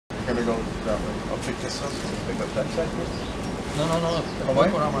gonna go that way. I'll pick this up. Pick up that side. No.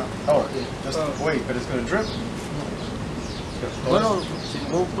 Oh, just wait, but it's gonna drip. Bueno, si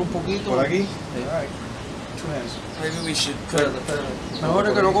gusta un poquito. Por aquí. Sí. All right. Two hands. Maybe we should put Mejor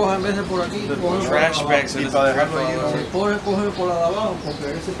es que lo coja en vez de por aquí. trash bags in Y the para dejarlo ahí, ¿no? Si puedes coger por la de abajo,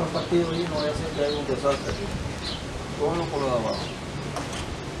 porque ese está partido ahí, no vaya a ser que haya un desastre. Cógelo por la de abajo.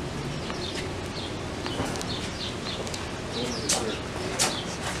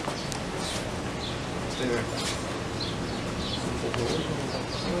 Stay there.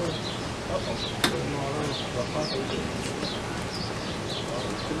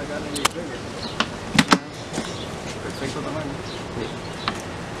 Perfecto tamaño.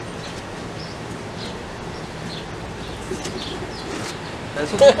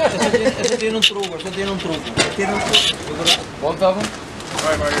 Eso tiene un truco, Tiene un truco. both of them. All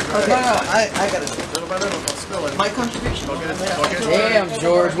right, Mario. I got it. Little by little, don't spill it. My contribution. Don't get it. Damn,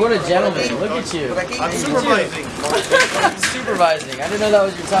 George, what a gentleman. Look at you. I'm supervising. Supervising. I didn't know that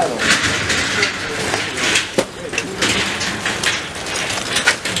was your title.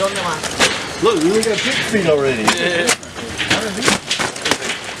 ¿Dónde más? Look, we got pig feet already.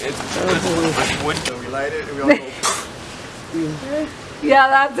 It's winter. We light it and we all go. Yeah,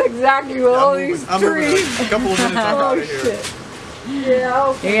 that's exactly what all these I'm moving trees. a couple of minutes I'm out Oh of here. shit. Yeah,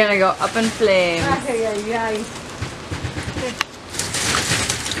 okay. You're gonna go up in flames. Ay, ay, ay.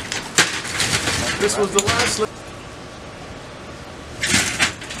 This was the last. I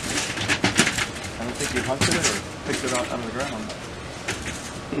don't think you hunted it or picked it out of the ground.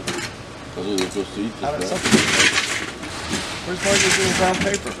 Out of something. Where's my little brown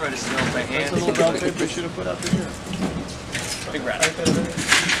paper? Try to smell my That's a hand. little brown paper you should have put out there. Big rat.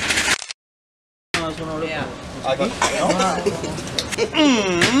 Yeah. Aquí? No?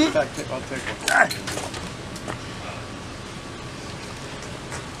 I'll take one.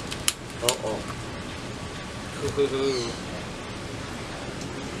 Uh-oh.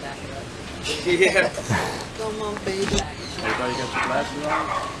 Yeah. Come on, baby. Everybody got your glasses on?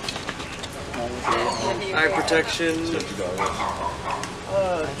 Eye protection. Gee,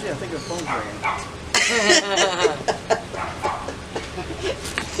 I think a phone's ringing.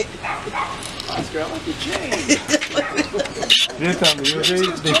 Oscar, I like your chain. You tell me, you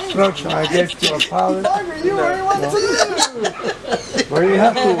read the instruction I gave to our father. You already want to. Where you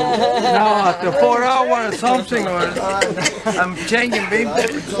have to, now after 4 hours or something, or I'm changing, baby.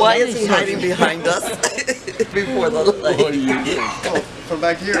 Why is he hiding behind us before the light? Oh, from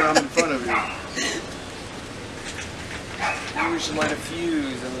back here, I'm in front of you. Maybe we should light a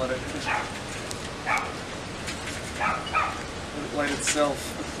fuse and let it light itself.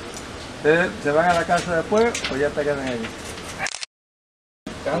 ¿Se van a la casa después o ya te quedan ahí?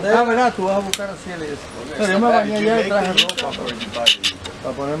 Ah, ¿verdad? Tú vas a buscar a Cielo y eso. Pero yo me bañé Did you ayer y make traje these ropa or did you buy these?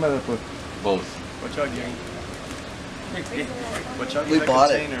 para ponerme después. Both. What y'all getting? What y'all We get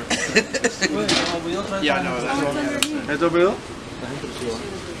bought a it. container? Yeah, no, that's all. Yeah, ¿Esto pido?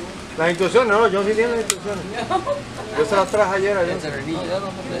 Las instrucciones, no, yo sí tiene las instrucciones. Yo se las traje ayer a John.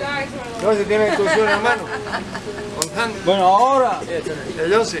 Yo sí tiene instrucciones, hermano. Bueno, ahora.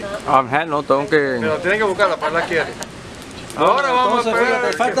 Yo sí. No, tengo que. Pero tienen que buscarla para la quiere. Ahora vamos a Entonces, esperar.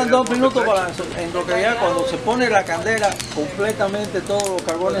 fíjate, faltan 2 minutos para en lo que ya cuando se pone la candela completamente todos los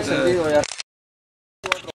carbones encendidos ya.